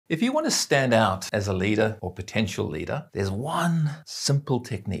If you want to stand out as a leader or potential leader, there's one simple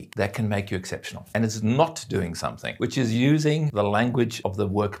technique that can make you exceptional. And it's not doing something, which is using the language of the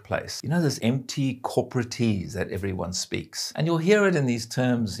workplace. You know, this empty corporatese that everyone speaks. And you'll hear it in these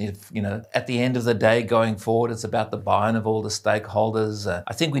terms, at the end of the day going forward, it's about the buy-in of all the stakeholders.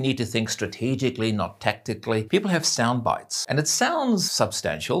 I think we need to think strategically, not tactically. People have sound bites. And it sounds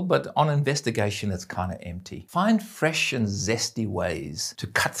substantial, but on investigation, it's kind of empty. Find fresh and zesty ways to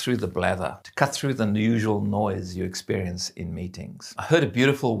cut through the blather, to cut through the usual noise you experience in meetings. I heard a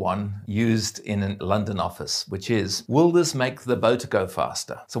beautiful one used in a London office, which is, will this make the boat go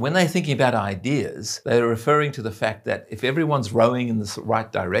faster? So when they're thinking about ideas, they're referring to the fact that if everyone's rowing in the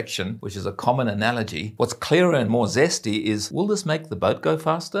right direction, which is a common analogy, what's clearer and more zesty is, will this make the boat go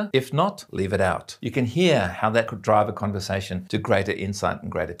faster? If not, leave it out. You can hear how that could drive a conversation to greater insight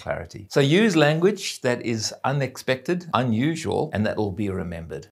and greater clarity. So use language that is unexpected, unusual, and that will be remembered.